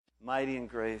mighty in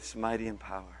grace, mighty in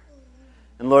power.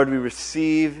 And Lord, we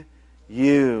receive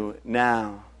you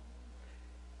now.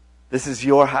 This is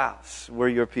your house. We're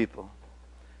your people.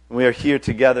 And we are here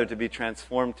together to be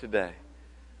transformed today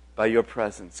by your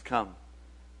presence. Come,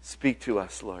 speak to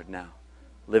us, Lord, now.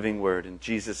 Living word in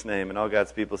Jesus' name. And all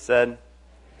God's people said,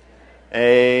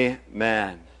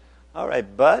 Amen. All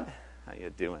right, bud. How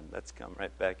you doing? Let's come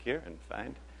right back here and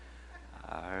find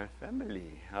our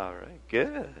family. All right,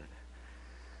 good.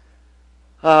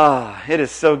 It is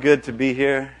so good to be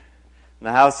here in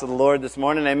the house of the Lord this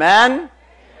morning. Amen? Amen.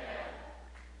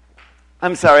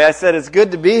 I'm sorry, I said it's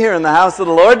good to be here in the house of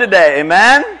the Lord today.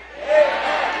 Amen?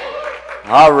 Amen.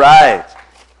 All right.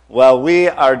 Well, we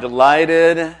are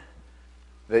delighted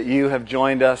that you have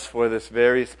joined us for this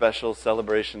very special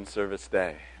celebration service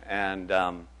day. And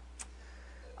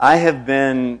I've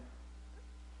had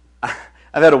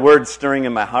a word stirring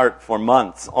in my heart for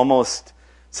months, almost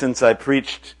since I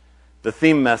preached the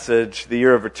theme message, The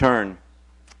Year of Return.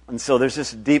 And so there's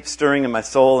just a deep stirring in my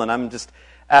soul, and I'm just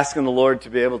asking the Lord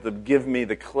to be able to give me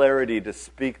the clarity to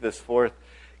speak this forth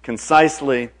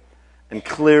concisely and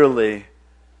clearly.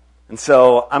 And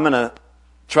so I'm going to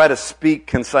try to speak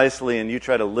concisely, and you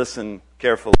try to listen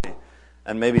carefully.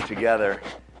 And maybe together,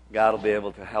 God will be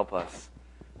able to help us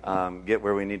get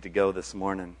where we need to go this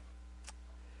morning.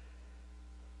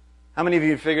 How many of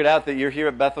you figured out that you're here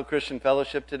at Bethel Christian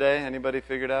Fellowship today? Anybody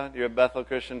figured out? You're at Bethel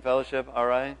Christian Fellowship? All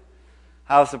right.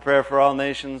 House of Prayer for All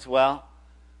Nations. Well,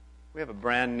 we have a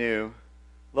brand new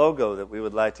logo that we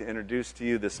would like to introduce to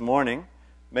you this morning,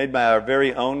 made by our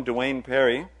very own Dwayne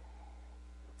Perry.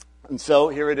 And so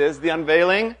here it is, the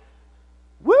unveiling.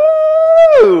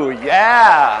 Woo!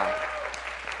 Yeah!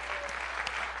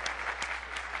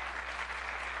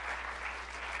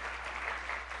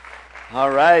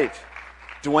 All right.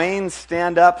 Dwayne,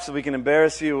 stand up so we can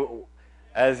embarrass you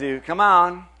as you... Come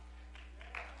on.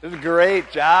 This is a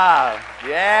great job.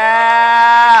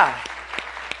 Yeah!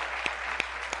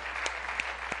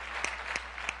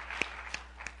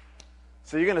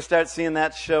 So you're going to start seeing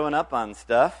that showing up on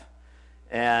stuff.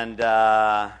 And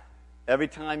every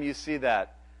time you see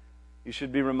that, you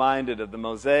should be reminded of the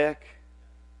mosaic,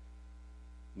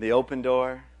 the open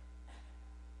door,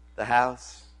 the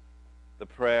house, the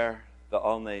prayer, the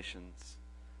all nations,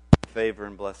 the favor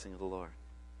and blessing of the Lord.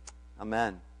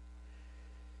 Amen.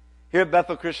 Here at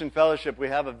Bethel Christian Fellowship, we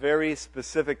have a very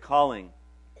specific calling.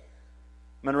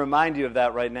 I'm going to remind you of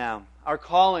that right now. Our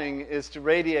calling is to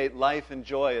radiate life and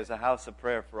joy as a house of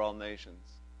prayer for all nations.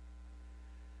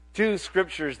 Two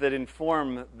scriptures that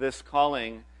inform this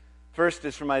calling. First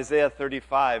is from Isaiah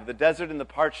 35. The desert and the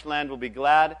parched land will be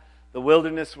glad. The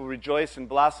wilderness will rejoice and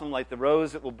blossom like the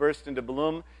rose. It will burst into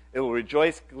bloom. It will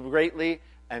rejoice greatly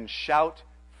and shout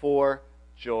for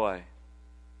joy.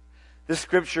 This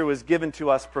scripture was given to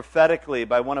us prophetically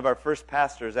by one of our first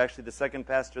pastors, actually the second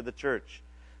pastor of the church,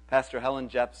 Pastor Helen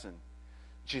Jepson.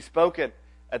 She spoke it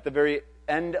at the very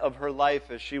end of her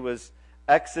life as she was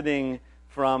exiting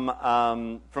from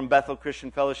Bethel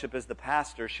Christian Fellowship as the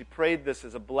pastor. She prayed this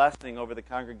as a blessing over the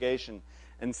congregation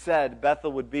and said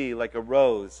Bethel would be like a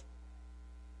rose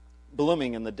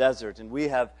blooming in the desert. And we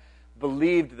have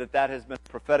believed that that has been a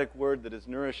prophetic word that has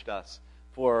nourished us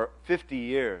for 50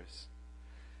 years.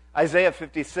 Isaiah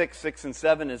 56, 6 and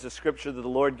 7 is a scripture that the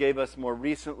Lord gave us more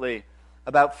recently,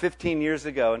 about 15 years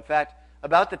ago. In fact,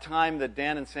 about the time that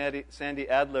Dan and Sandy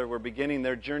Adler were beginning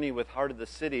their journey with Heart of the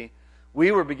City,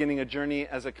 we were beginning a journey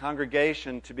as a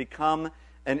congregation to become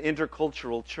an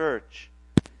intercultural church.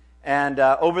 And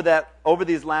over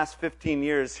these last 15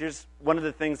 years, here's one of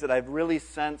the things that I've really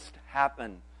sensed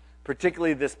happen,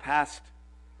 particularly this past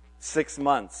 6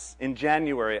 months. In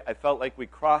January, I felt like we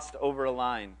crossed over a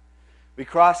line. We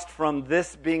crossed from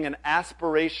this being an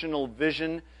aspirational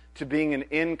vision to being an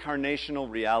incarnational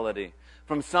reality.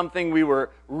 From something we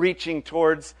were reaching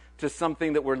towards to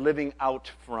something that we're living out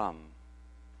from.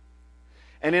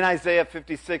 And in Isaiah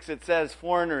 56 it says,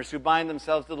 foreigners who bind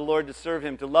themselves to the Lord to serve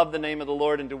Him, to love the name of the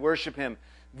Lord and to worship Him,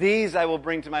 these I will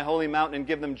bring to my holy mountain and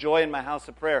give them joy in my house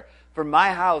of prayer. For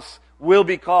my house will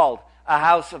be called a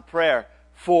house of prayer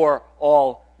for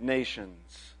all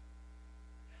nations.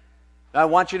 Now I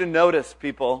want you to notice,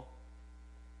 people,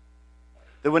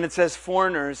 that when it says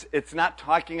foreigners, it's not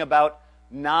talking about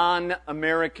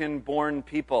non-American born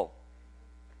people.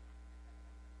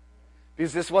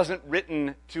 Because this wasn't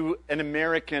written to an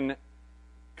American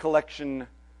collection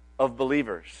of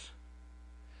believers.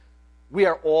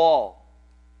 We're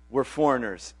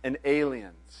foreigners and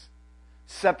aliens,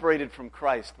 separated from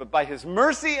Christ. But by His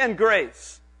mercy and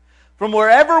grace, from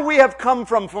wherever we have come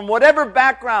from whatever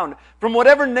background, from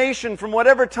whatever nation, from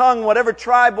whatever tongue, whatever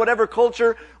tribe, whatever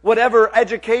culture, whatever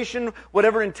education,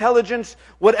 whatever intelligence,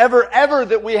 whatever ever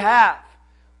that we have,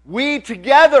 we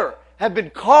together have been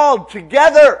called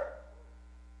together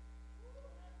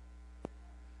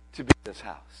to be this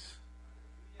house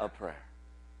of prayer.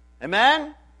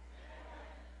 Amen?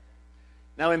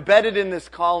 Now, embedded in this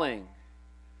calling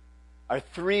are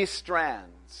 3 strands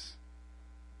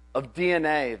of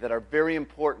DNA that are very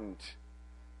important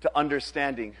to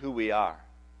understanding who we are,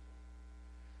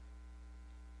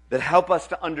 that help us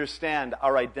to understand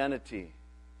our identity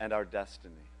and our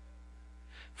destiny.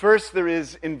 First, there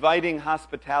is inviting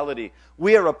hospitality.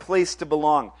 We are a place to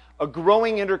belong, a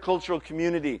growing intercultural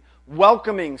community,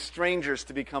 welcoming strangers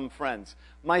to become friends.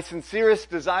 My sincerest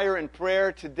desire and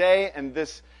prayer today and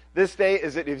this day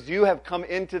is that as you have come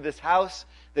into this house,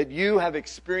 that you have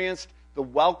experienced the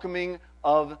welcoming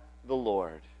of the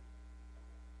Lord.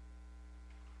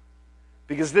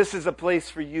 Because this is a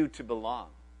place for you to belong.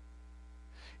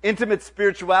 Intimate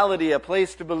spirituality, a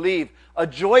place to believe, a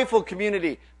joyful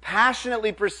community,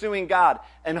 passionately pursuing God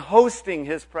and hosting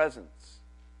His presence.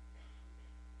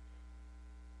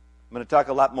 I'm going to talk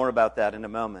a lot more about that in a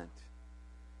moment.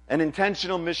 An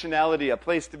intentional missionality, a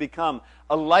place to become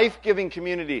a life-giving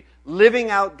community,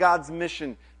 living out God's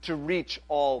mission to reach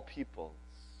all peoples.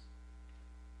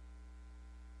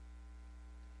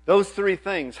 Those 3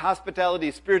 things, hospitality,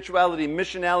 spirituality,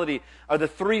 missionality, are the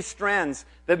 3 strands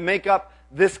that make up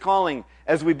this calling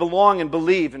as we belong and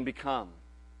believe and become.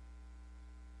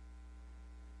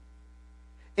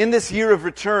 In this year of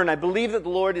return, I believe that the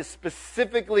Lord is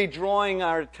specifically drawing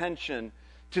our attention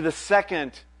to the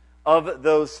second of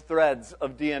those threads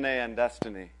of DNA and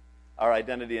destiny, our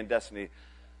identity and destiny,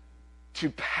 to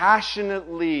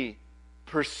passionately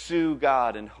pursue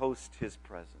God and host His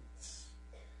presence.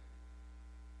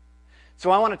 So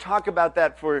I want to talk about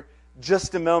that for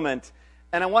just a moment,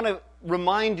 and I want to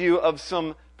remind you of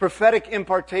some prophetic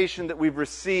impartation that we've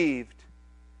received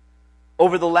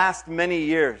over the last many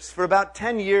years. For about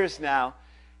 10 years now,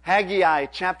 Haggai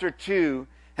chapter 2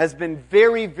 has been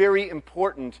very, very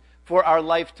important for our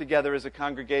life together as a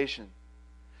congregation.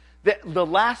 The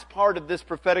last part of this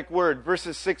prophetic word,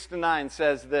 verses 6 to 9,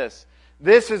 says this.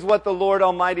 This is what the Lord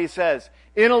Almighty says.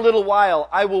 In a little while,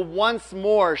 I will once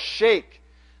more shake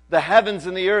the heavens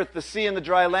and the earth, the sea and the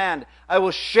dry land. I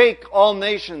will shake all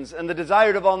nations, and the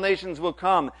desired of all nations will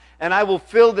come. And I will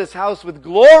fill this house with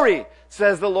glory,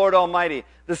 says the Lord Almighty.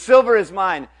 The silver is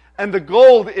mine, and the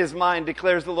gold is mine,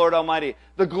 declares the Lord Almighty.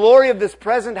 The glory of this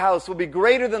present house will be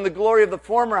greater than the glory of the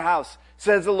former house,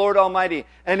 says the Lord Almighty.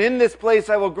 And in this place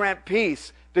I will grant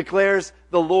peace, declares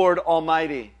the Lord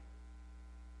Almighty.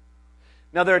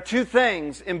 Now there are 2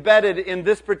 things embedded in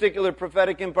this particular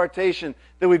prophetic impartation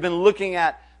that we've been looking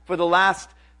at for the last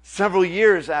several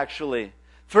years, actually.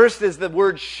 First is the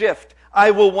word shift.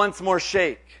 I will once more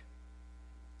shake.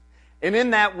 And in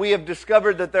that, we have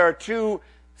discovered that there are 2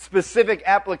 specific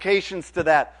applications to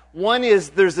that. One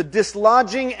is there's a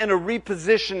dislodging and a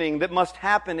repositioning that must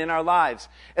happen in our lives.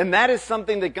 And that is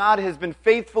something that God has been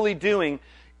faithfully doing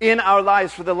in our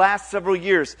lives for the last several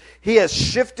years. He has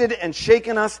shifted and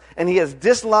shaken us, and He has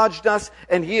dislodged us,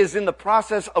 and He is in the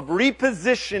process of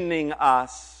repositioning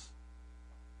us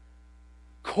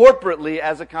corporately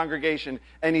as a congregation,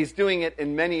 and He's doing it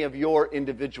in many of your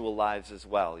individual lives as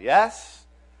well. Yes?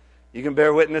 You can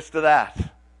bear witness to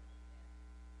that.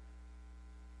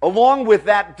 Along with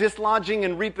that dislodging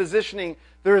and repositioning,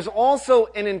 there is also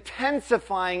an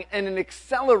intensifying and an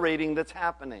accelerating that's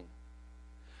happening.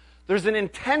 There's an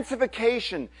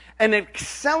intensification and an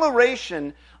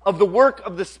acceleration of the work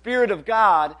of the Spirit of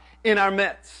God in our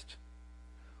midst.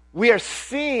 We are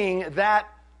seeing that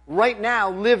right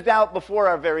now lived out before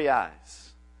our very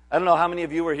eyes. I don't know how many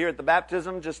of you were here at the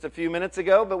baptism just a few minutes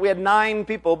ago, but we had 9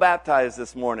 people baptized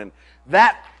this morning.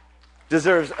 That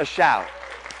deserves a shout.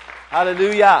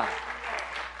 Hallelujah.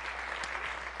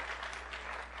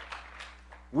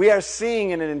 We are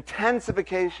seeing an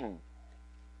intensification,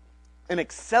 an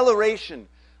acceleration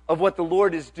of what the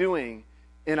Lord is doing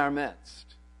in our midst.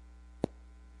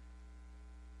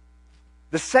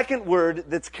 The second word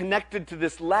that's connected to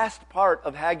this last part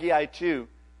of Haggai 2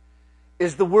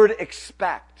 is the word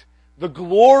expect. The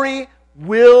glory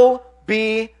will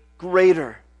be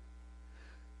greater.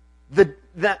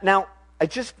 Now, I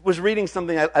just was reading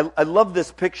something. I love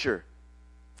this picture.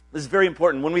 This is very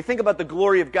important. When we think about the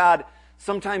glory of God,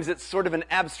 sometimes it's sort of an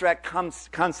abstract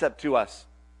concept to us.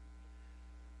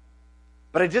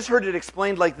 But I just heard it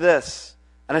explained like this,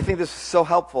 and I think this is so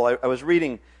helpful. I was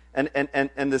reading, and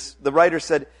the writer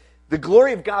said, the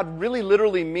glory of God really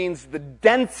literally means the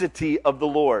density of the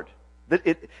Lord.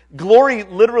 Glory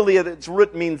literally at its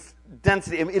root means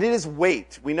density. I mean, it is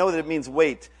weight. We know that it means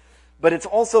weight. But it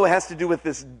also has to do with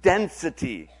this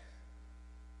density.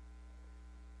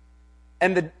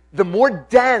 And the more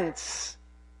dense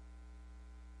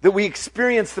that we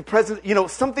experience the presence,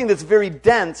 something that's very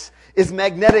dense is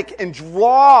magnetic and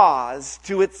draws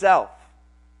to itself.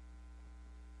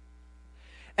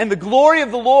 And the glory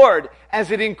of the Lord, as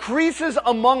it increases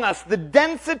among us, the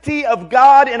density of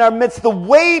God in our midst, the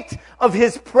weight of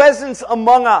His presence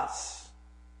among us,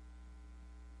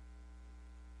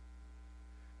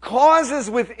 causes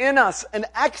within us an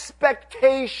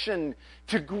expectation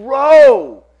to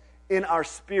grow in our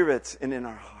spirits and in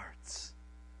our hearts.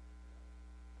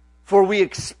 For we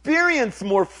experience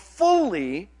more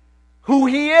fully who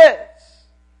He is.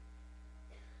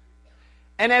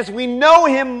 And as we know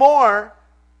Him more,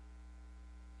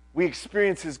 we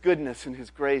experience His goodness and His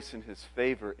grace and His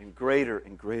favor in greater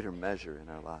and greater measure in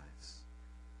our lives.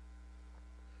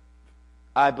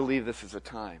 I believe this is a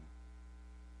time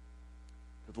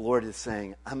that the Lord is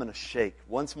saying, I'm going to shake.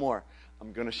 Once more,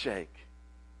 I'm going to shake.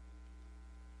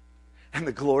 And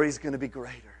the glory is going to be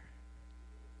greater.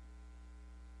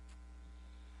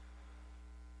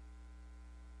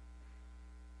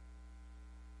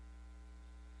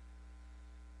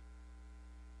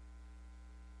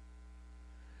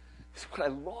 This is what I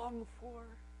long for.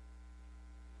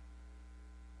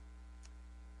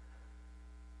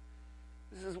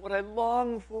 This is what I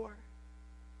long for.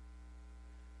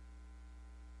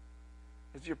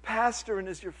 As your pastor and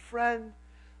as your friend,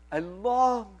 I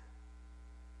long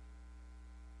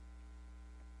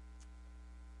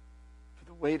for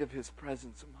the weight of His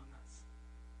presence among us.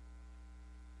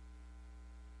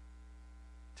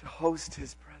 To host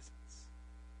His presence.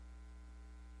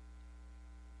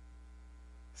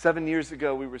 7 years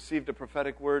ago, we received a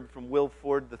prophetic word from Will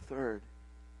Ford III.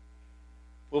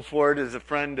 Will Ford is a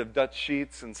friend of Dutch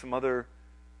Sheets and some other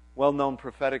well-known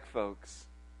prophetic folks.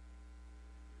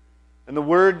 And the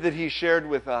word that he shared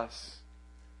with us,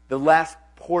 the last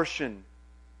portion,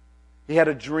 he had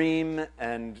a dream,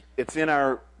 and it's in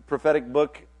our prophetic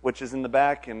book, which is in the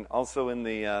back, and also in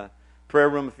the prayer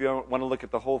room if you want to look at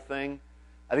the whole thing.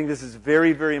 I think this is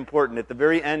very, very important. At the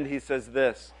very end, he says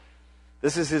this.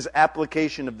 This is his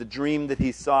application of the dream that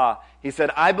he saw. He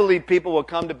said, I believe people will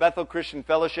come to Bethel Christian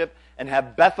Fellowship and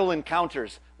have Bethel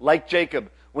encounters like Jacob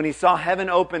when he saw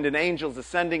heaven opened and angels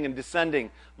ascending and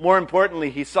descending. More importantly,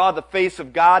 he saw the face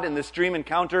of God in this dream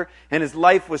encounter and his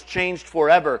life was changed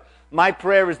forever. My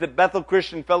prayer is that Bethel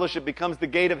Christian Fellowship becomes the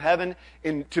gate of heaven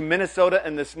to Minnesota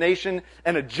and this nation,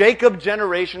 and a Jacob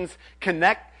generation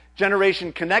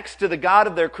connects to the God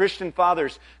of their Christian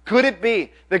fathers. Could it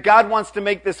be that God wants to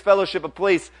make this fellowship a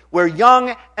place where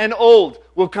young and old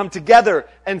will come together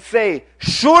and say,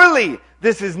 surely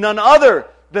this is none other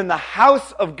than the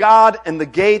house of God and the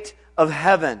gate of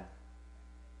heaven?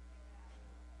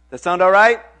 That sound all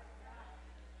right?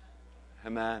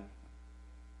 Amen.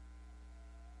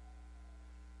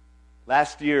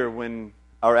 Last year, when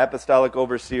our apostolic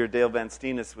overseer, Dale Van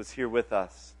Steenis, was here with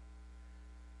us,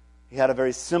 he had a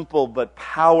very simple but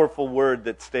powerful word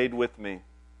that stayed with me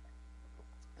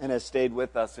and has stayed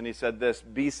with us. And he said this,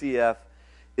 BCF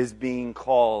is being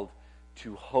called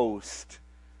to host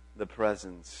the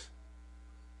presence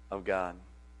of God.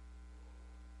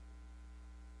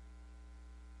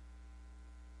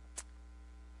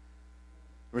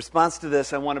 In response to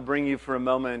this, I want to bring you for a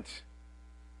moment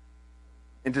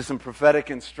into some prophetic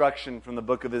instruction from the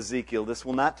book of Ezekiel. This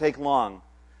will not take long.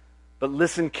 But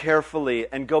listen carefully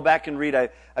and go back and read.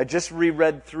 I just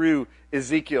reread through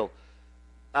Ezekiel.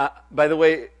 By the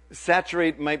way,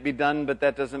 saturate might be done, but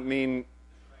that doesn't mean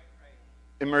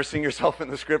immersing yourself in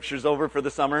the Scriptures over for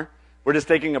the summer. We're just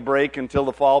taking a break until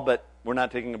the fall, but we're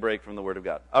not taking a break from the Word of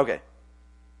God. Okay.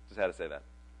 Just had to say that.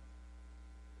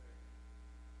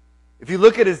 If you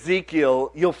look at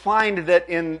Ezekiel, you'll find that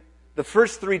in the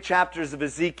first 3 chapters of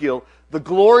Ezekiel, the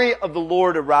glory of the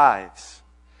Lord arrives.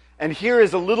 And here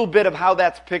is a little bit of how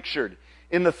that's pictured.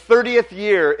 In the 30th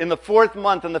year, in the 4th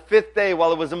month, on the 5th day,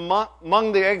 while it was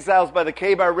among the exiles by the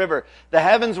Kebar River, the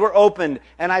heavens were opened,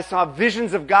 and I saw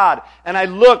visions of God. And I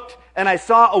looked, and I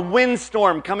saw a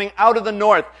windstorm coming out of the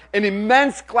north, an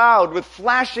immense cloud with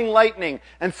flashing lightning,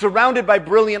 and surrounded by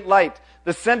brilliant light.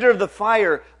 The center of the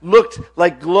fire looked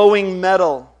like glowing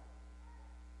metal.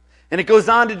 And it goes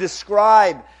on to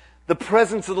describe the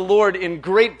presence of the Lord in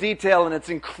great detail, and it's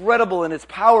incredible and it's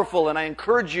powerful, and I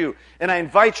encourage you and I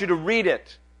invite you to read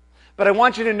it. But I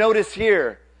want you to notice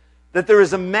here that there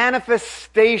is a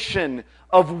manifestation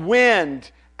of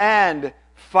wind and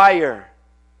fire.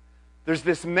 There's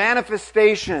this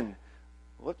manifestation,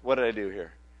 what did I do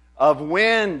here? Of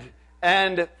wind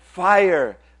and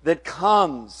fire that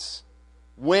comes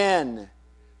when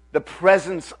the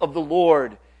presence of the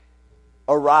Lord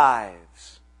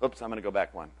arrives. Oops, I'm going to go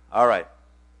back one. All right.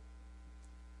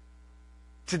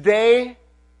 Today,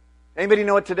 anybody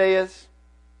know what today is?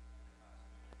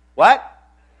 What?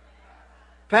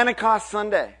 Pentecost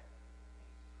Sunday.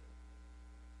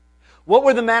 What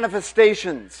were the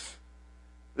manifestations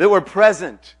that were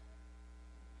present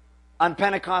on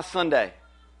Pentecost Sunday?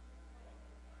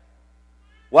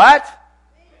 What?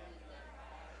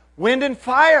 Wind and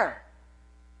fire.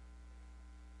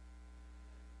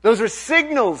 Those are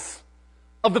signals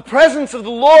of the presence of the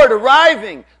Lord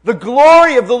arriving, the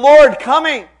glory of the Lord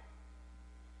coming.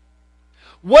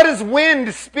 What does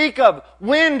wind speak of?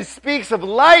 Wind speaks of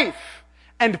life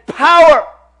and power.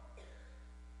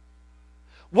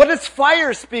 What does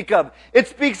fire speak of? It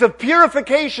speaks of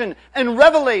purification and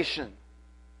revelation.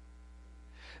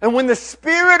 And when the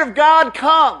Spirit of God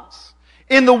comes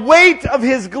in the weight of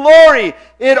His glory,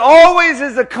 it always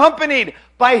is accompanied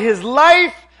by His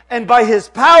life and by His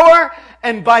power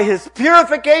and by His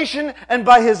purification and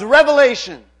by His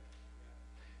revelation.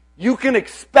 You can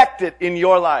expect it in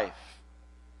your life.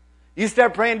 You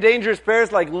start praying dangerous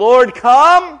prayers like, Lord,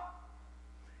 come.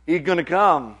 He's going to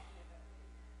come.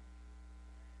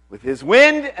 With His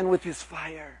wind and with His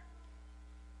fire.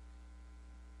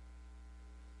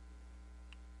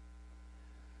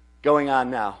 Going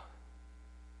on now.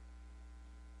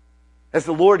 As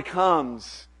the Lord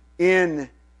comes in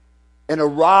and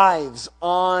arrives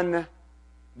on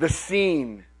the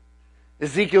scene,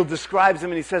 Ezekiel describes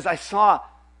Him and he says, I saw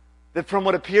that from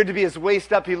what appeared to be His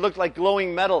waist up, He looked like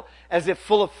glowing metal, as if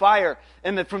full of fire.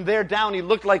 And that from there down, He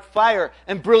looked like fire,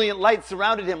 and brilliant light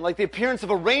surrounded Him, like the appearance of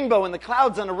a rainbow in the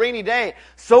clouds on a rainy day.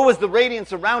 So was the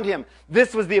radiance around Him.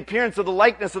 This was the appearance of the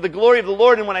likeness of the glory of the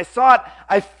Lord. And when I saw it,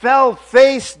 I fell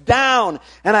face down,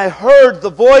 and I heard the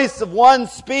voice of one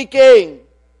speaking.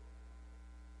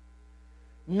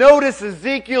 Notice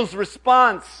Ezekiel's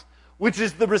response, which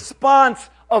is the response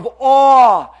of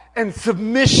awe and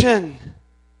submission.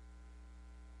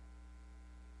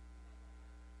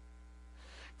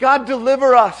 God,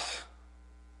 deliver us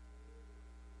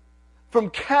from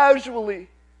casually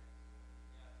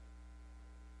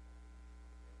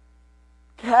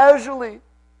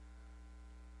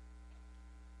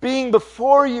being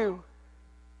before You.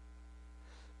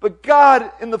 But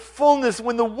God, in the fullness,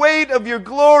 when the weight of Your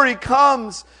glory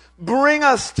comes, bring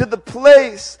us to the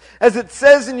place, as it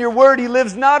says in Your word, He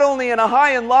lives not only in a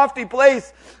high and lofty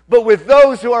place, but with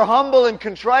those who are humble and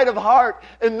contrite of heart,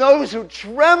 and those who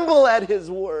tremble at His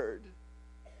word.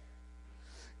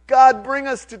 God, bring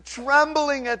us to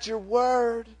trembling at Your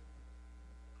word.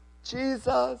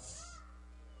 Jesus.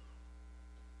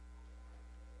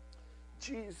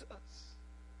 Jesus.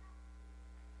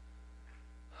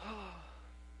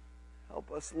 Help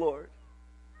us, Lord.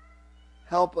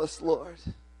 Help us, Lord.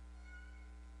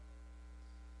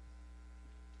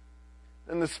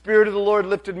 And the Spirit of the Lord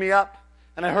lifted me up,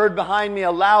 and I heard behind me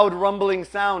a loud rumbling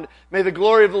sound. May the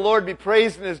glory of the Lord be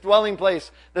praised in His dwelling place.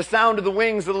 The sound of the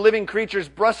wings of the living creatures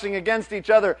brushing against each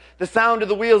other. The sound of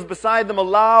the wheels beside them, a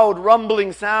loud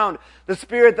rumbling sound. The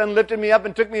Spirit then lifted me up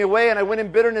and took me away, and I went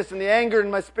in bitterness and the anger in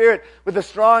my spirit with the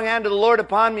strong hand of the Lord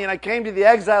upon me. And I came to the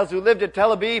exiles who lived at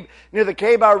Tel Abib near the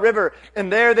Kebar River, and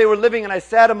there they were living, and I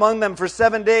sat among them for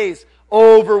 7 days,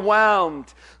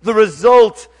 overwhelmed. The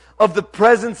result of the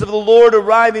presence of the Lord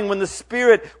arriving, when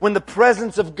the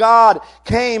presence of God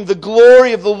came, the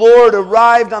glory of the Lord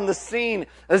arrived on the scene.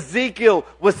 Ezekiel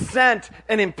was sent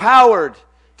and empowered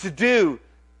to do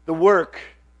the work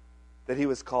that he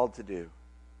was called to do.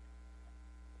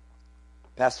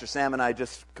 Pastor Sam and I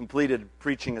just completed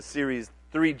preaching a series,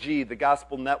 3G, the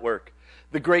Gospel Network,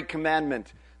 the Great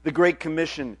Commandment, the Great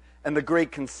Commission, and the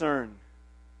Great Concern.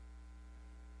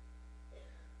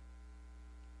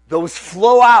 Those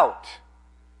flow out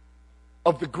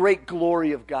of the great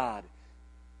glory of God.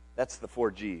 That's the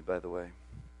 4G, by the way.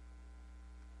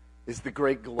 Is the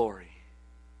great glory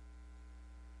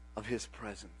of His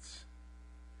presence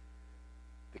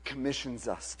that commissions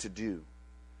us to do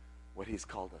what He's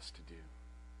called us to do.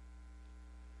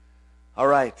 All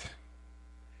right.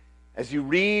 As you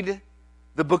read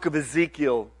the book of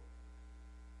Ezekiel,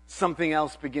 something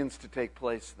else begins to take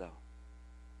place, though.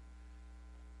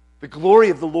 The glory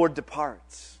of the Lord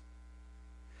departs.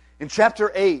 In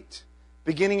chapter 8,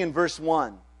 beginning in verse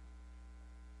 1,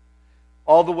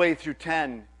 all the way through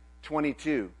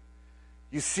 10:22,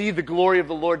 you see the glory of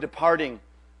the Lord departing.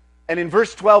 And in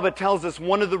verse 12, it tells us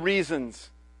one of the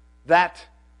reasons that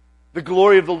the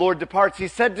glory of the Lord departs. He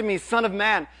said to me, Son of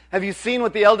man, have you seen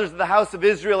what the elders of the house of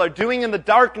Israel are doing in the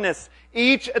darkness,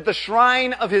 each at the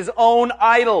shrine of his own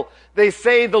idol? They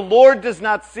say, the Lord does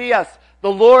not see us.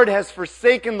 The Lord has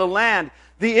forsaken the land.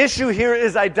 The issue here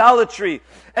is idolatry.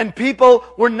 And people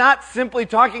were not simply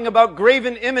talking about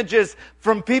graven images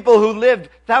from people who lived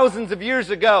thousands of years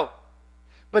ago.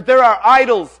 But there are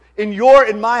idols in your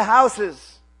and my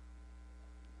houses.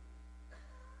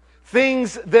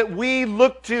 Things that we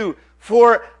look to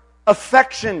for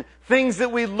affection. Things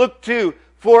that we look to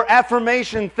for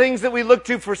affirmation. Things that we look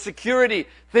to for security.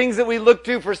 Things that we look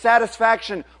to for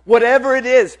satisfaction. Whatever it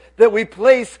is that we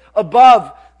place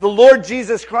above the Lord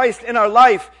Jesus Christ in our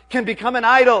life can become an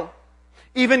idol.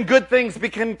 Even good things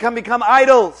can become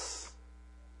idols.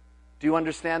 Do you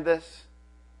understand this?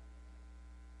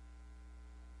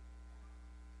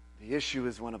 The issue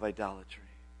is one of idolatry.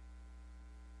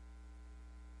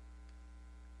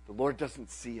 The Lord doesn't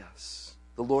see us.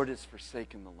 The Lord has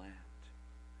forsaken the land.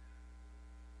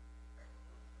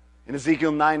 In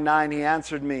Ezekiel 9:9, he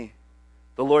answered me.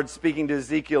 The Lord speaking to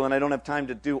Ezekiel, and I don't have time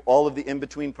to do all of the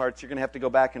in-between parts. You're going to have to go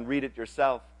back and read it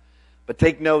yourself. But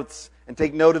take notes and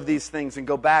take note of these things and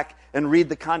go back and read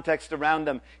the context around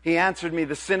them. He answered me,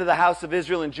 the sin of the house of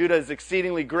Israel and Judah is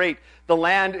exceedingly great. The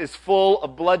land is full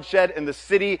of bloodshed and the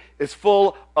city is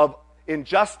full of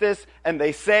injustice. And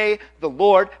they say, the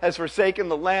Lord has forsaken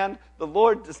the land. The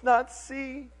Lord does not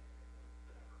see.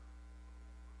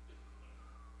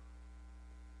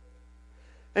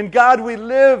 And God, we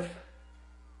live.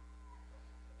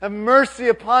 Have mercy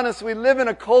upon us. We live in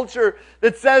a culture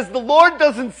that says the Lord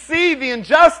doesn't see the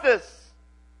injustice.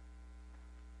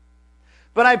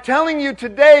 But I'm telling you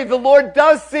today, the Lord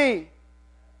does see.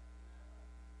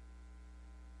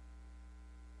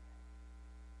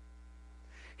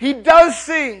 He does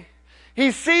see. He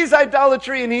sees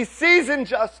idolatry and He sees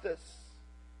injustice.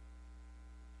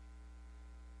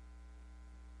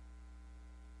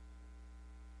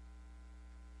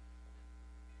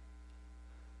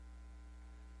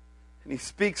 And He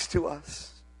speaks to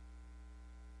us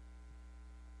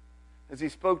as He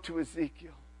spoke to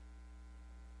Ezekiel.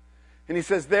 And He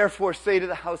says, therefore say to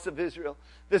the house of Israel,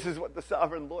 this is what the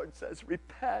sovereign Lord says,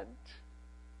 repent.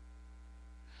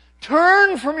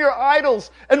 Turn from your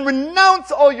idols and renounce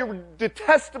all your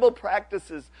detestable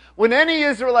practices. When any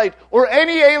Israelite or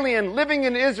any alien living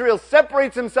in Israel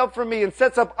separates himself from me and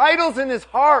sets up idols in his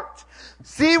heart,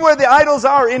 see where the idols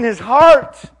are in his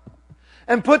heart,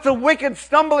 and puts a wicked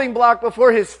stumbling block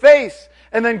before his face,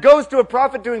 and then goes to a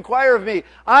prophet to inquire of me,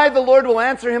 I, the Lord, will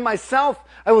answer him myself.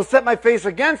 I will set my face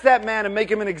against that man and make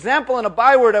him an example and a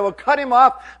byword. I will cut him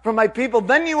off from my people.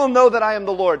 Then you will know that I am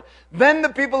the Lord. Then the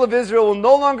people of Israel will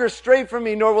no longer stray from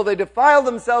me, nor will they defile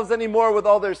themselves anymore with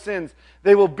all their sins.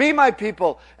 They will be my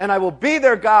people, and I will be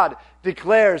their God,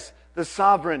 declares the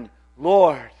sovereign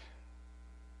Lord.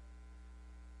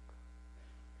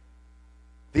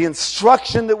 The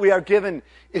instruction that we are given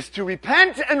is to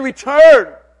repent and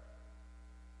return.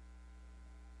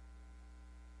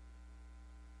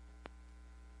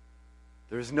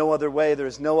 There is no other way. There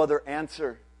is no other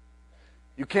answer.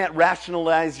 You can't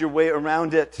rationalize your way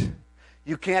around it.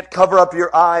 You can't cover up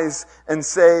your eyes and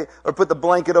say, or put the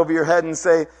blanket over your head and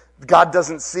say, God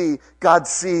doesn't see. God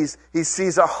sees. He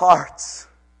sees our hearts.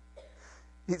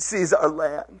 He sees our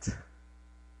land.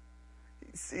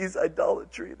 He sees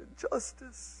idolatry and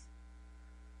injustice.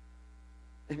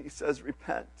 And He says,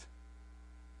 repent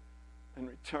and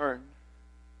return.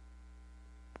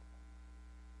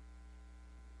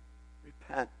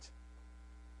 Repent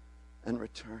and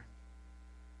return.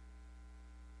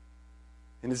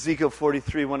 In Ezekiel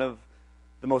 43, one of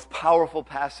the most powerful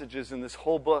passages in this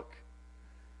whole book,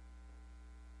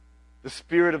 the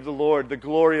Spirit of the Lord, the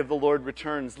glory of the Lord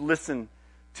returns. Listen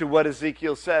to what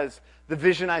Ezekiel says. The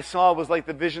vision I saw was like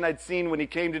the vision I'd seen when He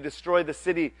came to destroy the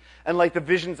city, and like the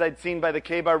visions I'd seen by the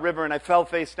Kebar River, and I fell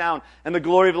face down, and the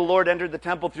glory of the Lord entered the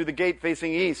temple through the gate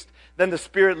facing east. Then the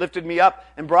Spirit lifted me up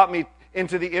and brought me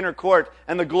into the inner court,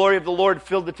 and the glory of the Lord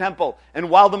filled the temple. And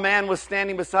while the man was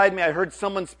standing beside me, I heard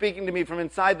someone speaking to me from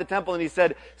inside the temple, and he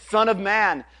said, Son of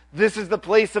man, this is the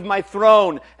place of my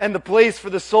throne, and the place for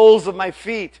the soles of my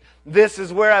feet. This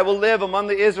is where I will live among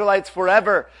the Israelites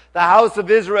forever. The house of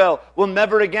Israel will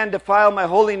never again defile my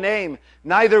holy name,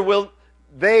 neither will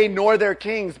they nor their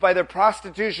kings by their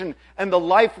prostitution and the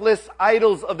lifeless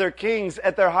idols of their kings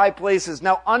at their high places.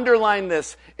 Now underline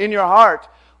this in your heart.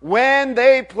 When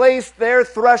they placed their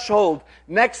threshold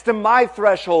next to my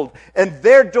threshold and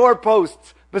their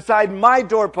doorposts beside my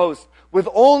doorpost, with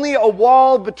only a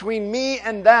wall between me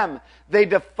and them, They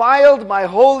defiled my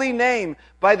holy name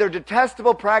by their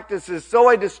detestable practices, so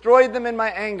I destroyed them in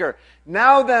my anger.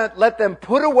 Now then, let them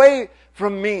put away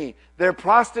from me their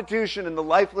prostitution and the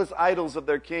lifeless idols of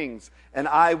their kings, and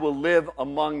I will live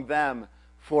among them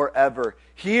forever.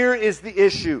 Here is the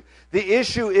issue. The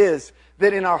issue is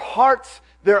that in our hearts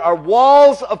there are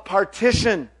walls of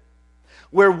partition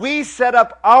where we set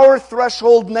up our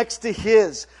threshold next to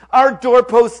His, our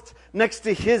doorpost next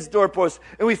to His doorpost.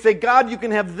 And we say, God, you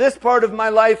can have this part of my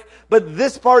life, but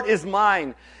this part is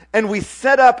mine. And we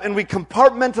set up and we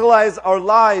compartmentalize our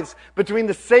lives between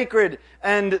the sacred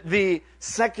and the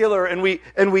secular. And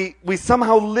we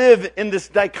somehow live in this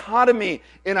dichotomy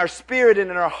in our spirit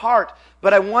and in our heart.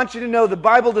 But I want you to know the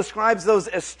Bible describes those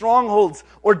as strongholds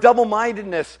or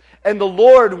double-mindedness. And the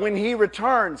Lord, when He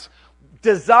returns,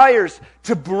 desires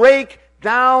to break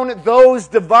down those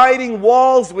dividing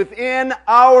walls within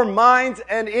our minds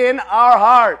and in our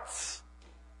hearts.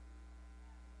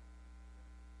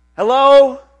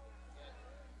 Hello?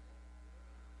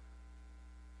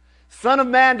 Son of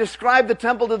man, describe the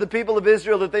temple to the people of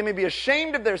Israel that they may be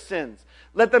ashamed of their sins.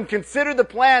 Let them consider the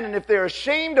plan, and if they are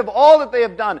ashamed of all that they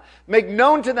have done, make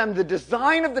known to them the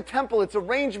design of the temple, its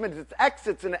arrangements, its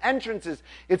exits and entrances,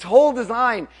 its whole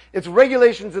design, its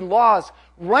regulations and laws.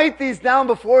 Write these down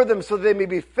before them so they may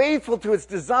be faithful to its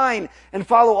design and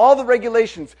follow all the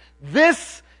regulations.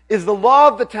 This is the law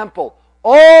of the temple.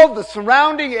 All the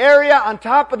surrounding area on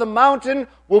top of the mountain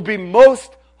will be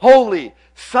most holy.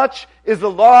 Such is the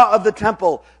law of the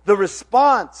temple. The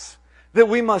response that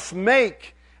we must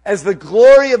make as the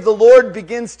glory of the Lord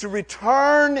begins to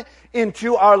return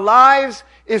into our lives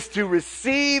is to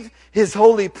receive His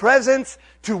holy presence,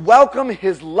 to welcome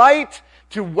His light,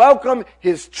 to welcome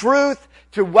His truth,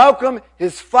 to welcome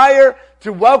His fire,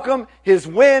 to welcome His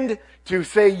wind, to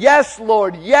say, yes,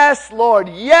 Lord, yes, Lord,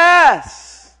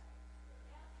 yes.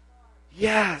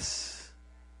 Yes.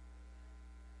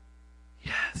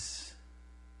 Yes.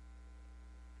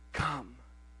 Come.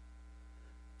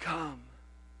 Come.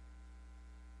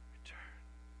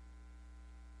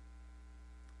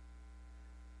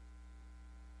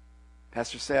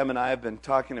 Pastor Sam and I have been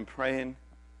talking and praying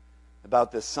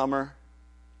about this summer.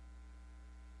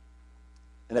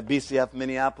 And at BCF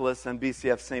Minneapolis and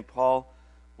BCF St. Paul,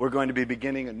 we're going to be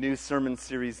beginning a new sermon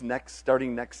series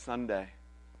starting next Sunday.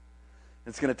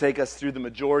 It's going to take us through the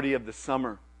majority of the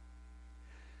summer.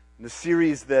 And the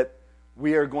series that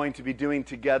we are going to be doing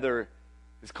together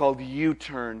is called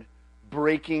U-Turn,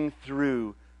 Breaking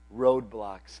Through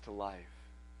Roadblocks to Life.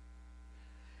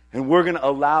 And we're going to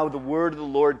allow the word of the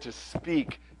Lord to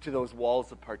speak to those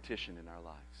walls of partition in our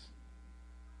lives.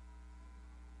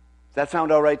 Does that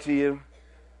sound all right to you?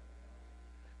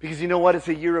 Because you know what? It's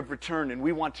a year of return, and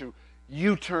we want to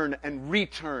U-turn and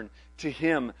return to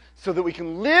Him so that we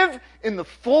can live in the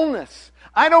fullness.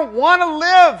 I don't want to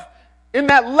live in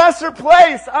that lesser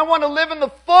place. I want to live in the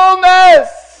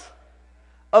fullness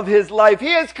of His life.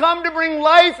 He has come to bring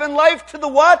life, and life to the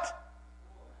what?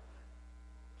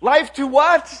 Life to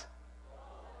what?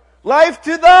 Life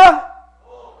to the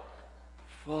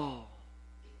full.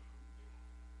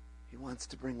 He wants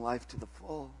to bring life to the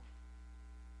full.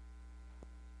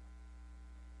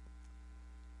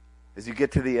 As you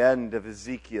get to the end of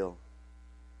Ezekiel,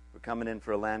 we're coming in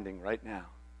for a landing right now.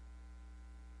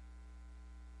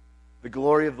 The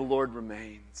glory of the Lord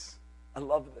remains. I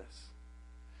love this.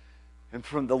 And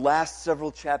from the last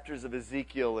several chapters of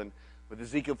Ezekiel, and with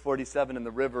Ezekiel 47 and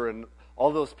the river and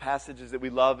all those passages that we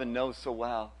love and know so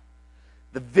well,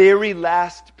 the very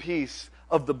last piece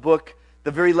of the book,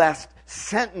 the very last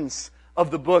sentence of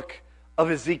the book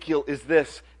of Ezekiel is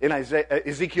this, in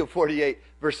Ezekiel 48,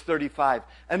 verse 35.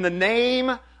 And the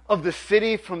name of the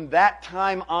city from that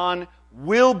time on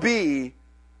will be,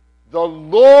 the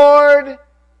Lord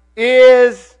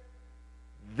is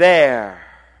there.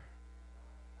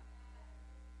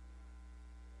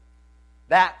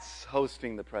 That's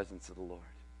hosting the presence of the Lord.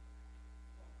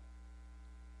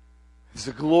 As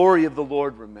the glory of the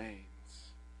Lord remains.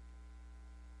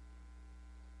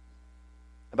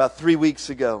 About 3 weeks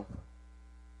ago,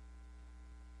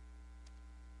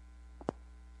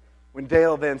 when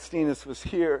Dale Van Steenis was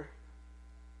here,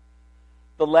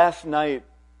 the last night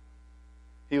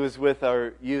he was with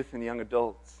our youth and young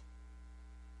adults.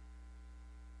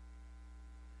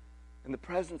 And the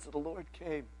presence of the Lord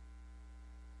came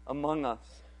among us.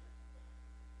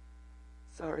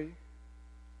 Sorry.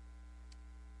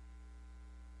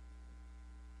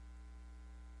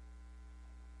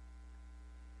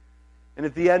 And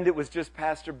at the end, it was just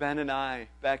Pastor Ben and I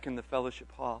back in the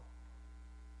fellowship hall.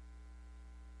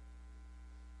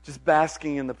 Just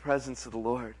basking in the presence of the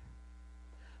Lord.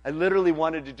 I literally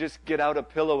wanted to just get out a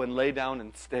pillow and lay down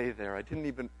and stay there.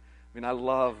 I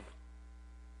love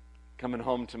coming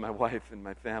home to my wife and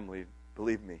my family,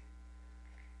 believe me.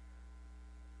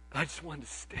 But I just wanted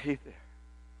to stay there.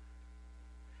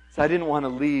 So I didn't want to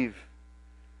leave.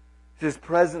 His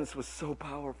presence was so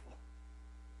powerful.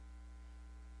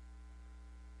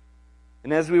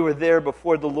 And as we were there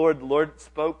before the Lord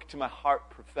spoke to my heart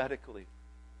prophetically,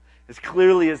 as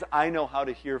clearly as I know how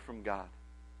to hear from God.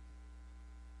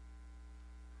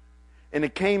 And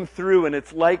it came through, and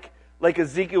it's like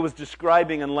Ezekiel was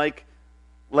describing, and like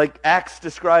Acts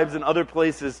describes in other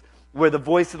places, where the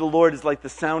voice of the Lord is like the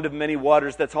sound of many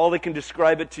waters. That's all they can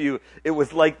describe it to you. It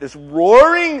was like this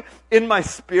roaring in my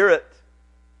spirit.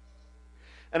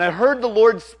 And I heard the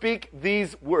Lord speak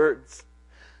these words.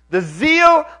 The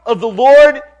zeal of the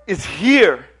Lord is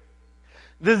here.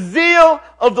 The zeal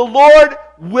of the Lord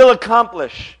will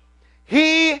accomplish.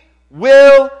 He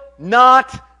will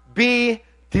not be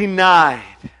denied.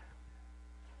 And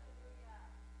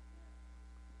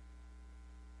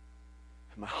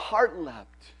my heart leapt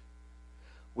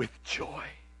with joy.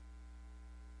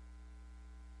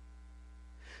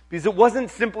 Because it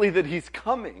wasn't simply that He's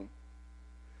coming,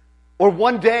 or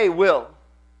one day will.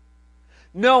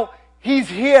 No, He's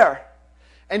here,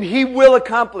 and He will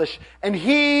accomplish, and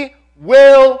He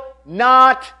will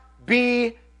not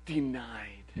be denied.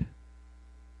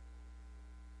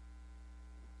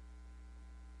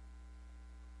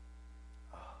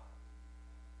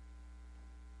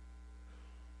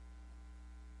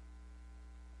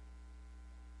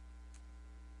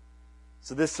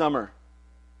 So this summer,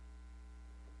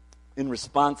 in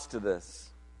response to this,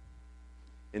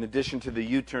 in addition to the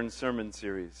U-Turn sermon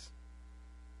series,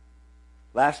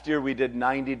 last year we did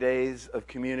 90 days of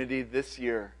community. This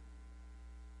year,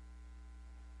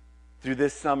 through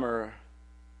this summer,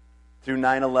 through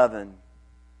 9/11,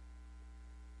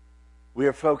 we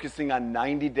are focusing on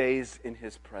 90 days in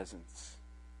His presence.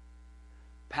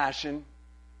 Passion,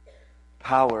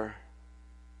 power,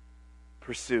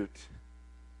 pursuit.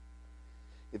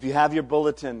 If you have your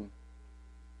bulletin,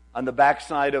 on the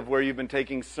backside of where you've been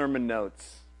taking sermon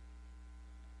notes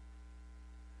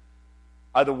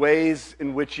are the ways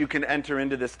in which you can enter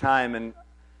into this time. And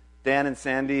Dan and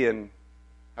Sandy and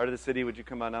Heart of the City, would you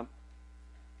come on up?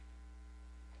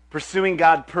 Pursuing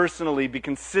God personally. Be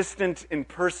consistent in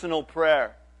personal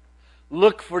prayer.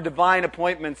 Look for divine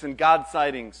appointments and God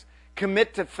sightings.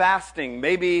 Commit to fasting,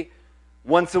 maybe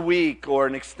once a week or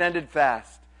an extended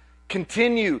fast.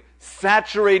 Continue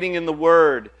saturating in the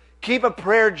Word. Keep a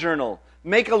prayer journal.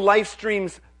 Make a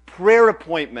Lifestreams prayer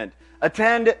appointment.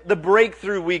 Attend the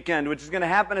Breakthrough Weekend, which is going to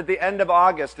happen at the end of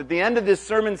August. At the end of this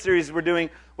sermon series we're doing,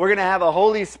 we're going to have a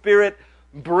Holy Spirit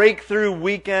Breakthrough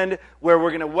Weekend where we're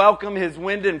going to welcome His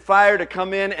wind and fire to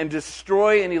come in and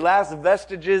destroy any last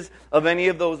vestiges of any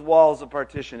of those walls of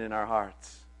partition in our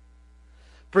hearts.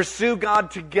 Pursue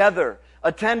God together.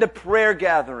 Attend a prayer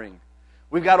gathering.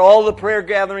 We've got all the prayer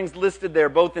gatherings listed there,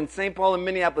 both in St. Paul and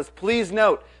Minneapolis. Please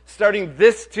note, starting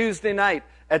this Tuesday night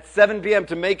at 7 p.m.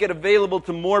 to make it available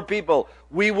to more people,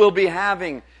 we will be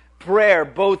having prayer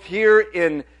both here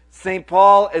in St.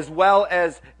 Paul as well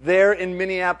as there in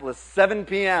Minneapolis. 7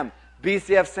 p.m.,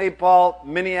 BCF St. Paul,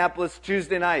 Minneapolis,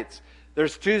 Tuesday nights.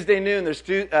 There's Tuesday noon.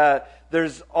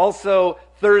 There's also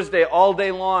Thursday all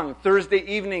day long, Thursday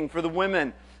evening for the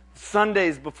women.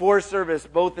 Sundays before service,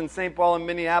 both in St. Paul and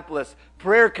Minneapolis.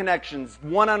 Prayer connections,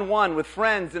 one-on-one with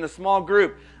friends in a small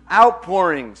group.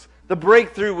 Outpourings, the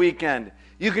Breakthrough Weekend.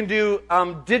 You can do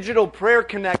digital prayer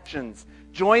connections.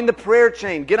 Join the prayer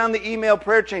chain. Get on the email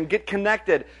prayer chain. Get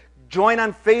connected. Join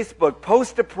on Facebook.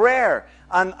 Post a prayer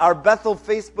on our Bethel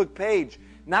Facebook page.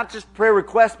 Not just prayer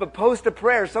requests, but post a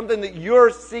prayer, something that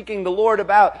you're seeking the Lord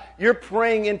about. You're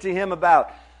praying into Him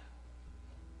about.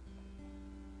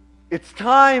 It's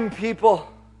time, people.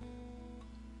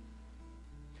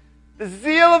 The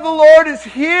zeal of the Lord is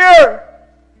here.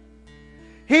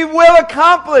 He will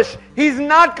accomplish. He's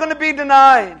not going to be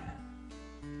denied.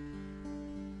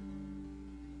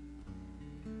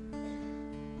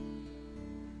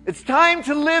 It's time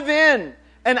to live in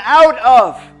and out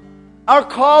of our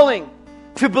calling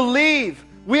to believe.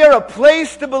 We are a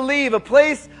place to believe, a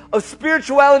place of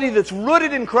spirituality that's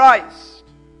rooted in Christ.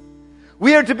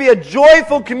 We are to be a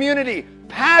joyful community,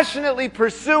 passionately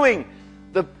pursuing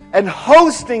and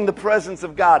hosting the presence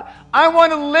of God. I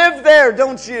want to live there,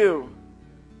 don't you?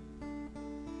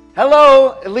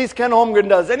 Hello, at least Ken Holmgren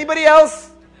does. Anybody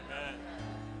else? Amen.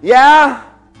 Yeah?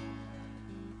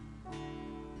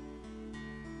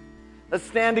 Let's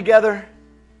stand together.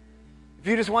 If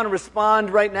you just want to respond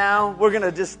right now, we're going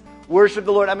to just worship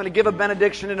the Lord. I'm going to give a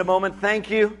benediction in a moment. Thank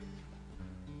you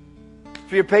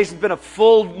for your patience. It's been a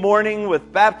full morning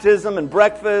with baptism and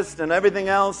breakfast and everything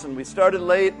else, and we started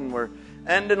late and we're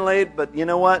ending late, but you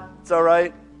know what? It's all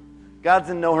right. God's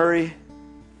in no hurry.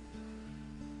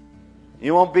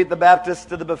 You won't beat the Baptists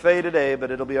to the buffet today,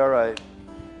 but it'll be all right.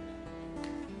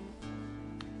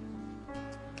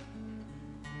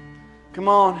 Come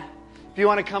on. If you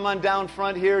want to come on down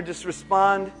front here, just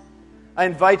respond. I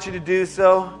invite you to do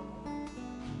so.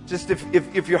 Just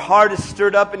if your heart is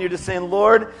stirred up and you're just saying,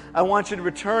 Lord, I want you to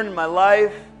return in my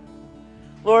life.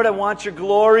 Lord, I want your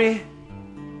glory.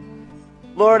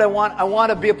 Lord, I want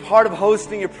to be a part of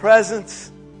hosting your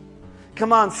presence.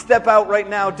 Come on, step out right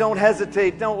now. Don't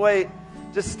hesitate. Don't wait.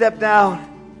 Just step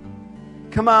down.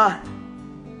 Come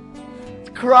on. Let's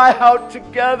cry out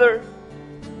together.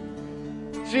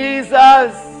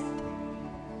 Jesus,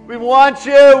 we want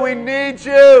you. We need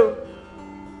you.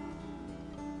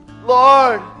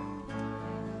 Lord,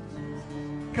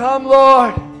 come,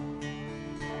 Lord.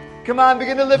 Come on,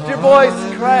 begin to lift your voice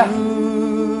and cry out.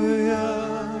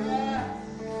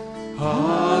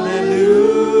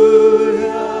 Hallelujah.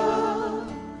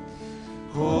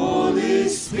 Holy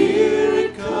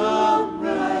Spirit, come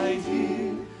right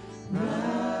here,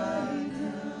 right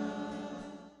now.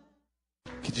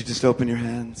 Could you just open your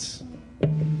hands?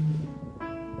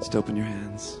 Just open your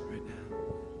hands right now.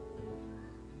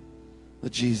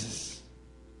 Lord Jesus,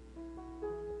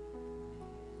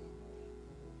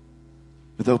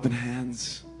 with open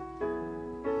hands,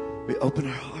 we open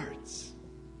our hearts.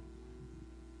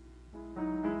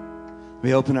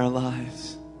 We open our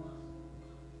lives.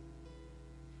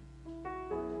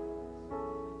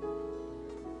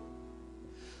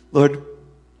 Lord,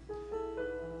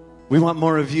 we want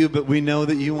more of you, but we know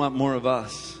that you want more of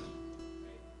us.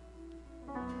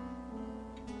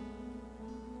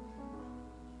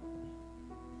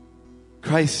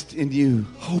 Christ in you,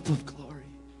 hope of glory.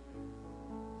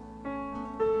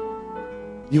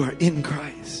 You are in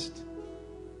Christ.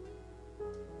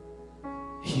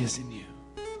 He is in you.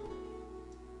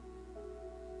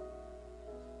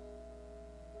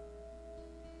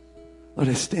 Lord,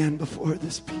 I stand before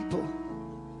this people.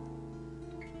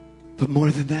 But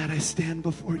more than that, I stand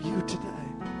before you today.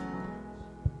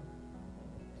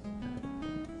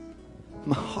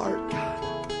 My heart,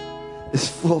 God, is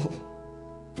full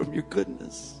from your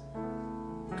goodness,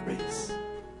 grace,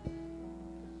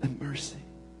 and mercy.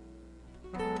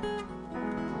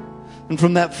 And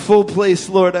from that full place,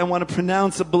 Lord, I want to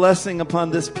pronounce a blessing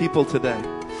upon this people today.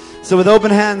 So with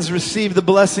open hands, receive the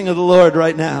blessing of the Lord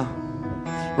right now,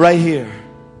 right here.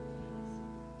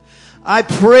 I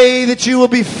pray that you will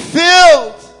be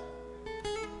filled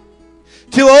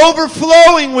to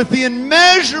overflowing with the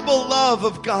immeasurable love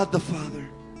of God the Father.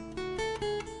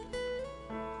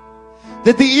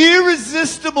 That the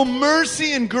irresistible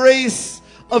mercy and grace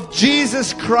of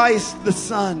Jesus Christ the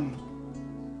Son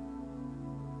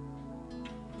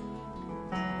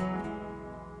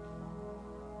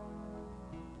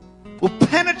will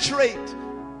penetrate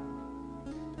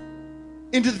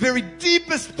into the very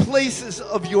deepest places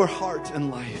of your heart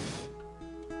and life.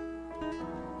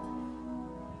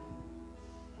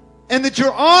 And that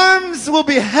your arms will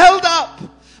be held up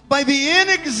by the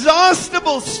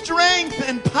inexhaustible strength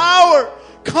and power,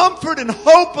 comfort and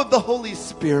hope of the Holy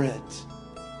Spirit.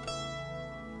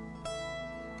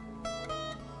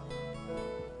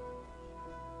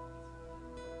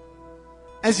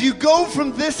 As you go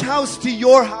from this house to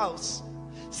your house,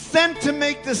 sent to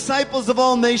make disciples of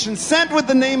all nations, sent with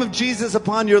the name of Jesus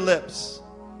upon your lips.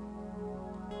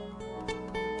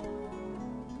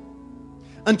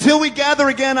 Until we gather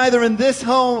again, either in this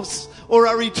house or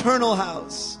our eternal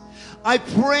house, I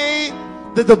pray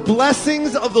that the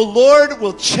blessings of the Lord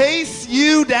will chase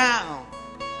you down,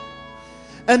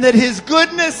 and that His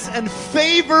goodness and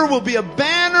favor will be a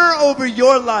banner over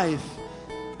your life,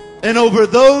 and over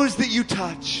those that you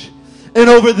touch, and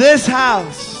over this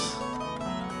house.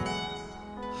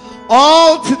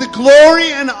 All to the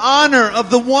glory and honor of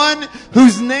the one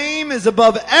whose name is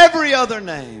above every other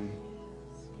name.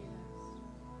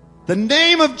 The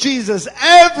name of Jesus,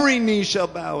 every knee shall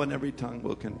bow and every tongue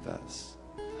will confess.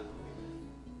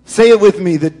 Say it with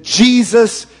me, that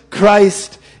Jesus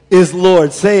Christ is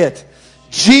Lord. Say it.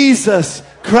 Jesus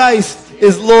Christ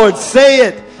is Lord. Say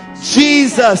it.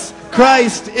 Jesus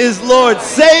Christ is Lord.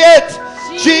 Say it.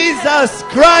 Jesus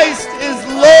Christ is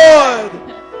Lord.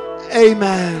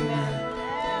 Amen.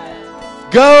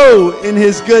 Go in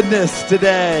His goodness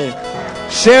today.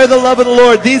 Share the love of the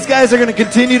Lord. These guys are going to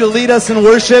continue to lead us in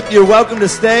worship. You're welcome to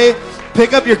stay.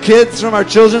 Pick up your kids from our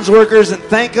children's workers and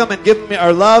thank them and give them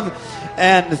our love.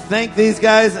 And thank these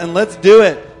guys, and let's do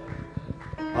it.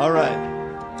 All right.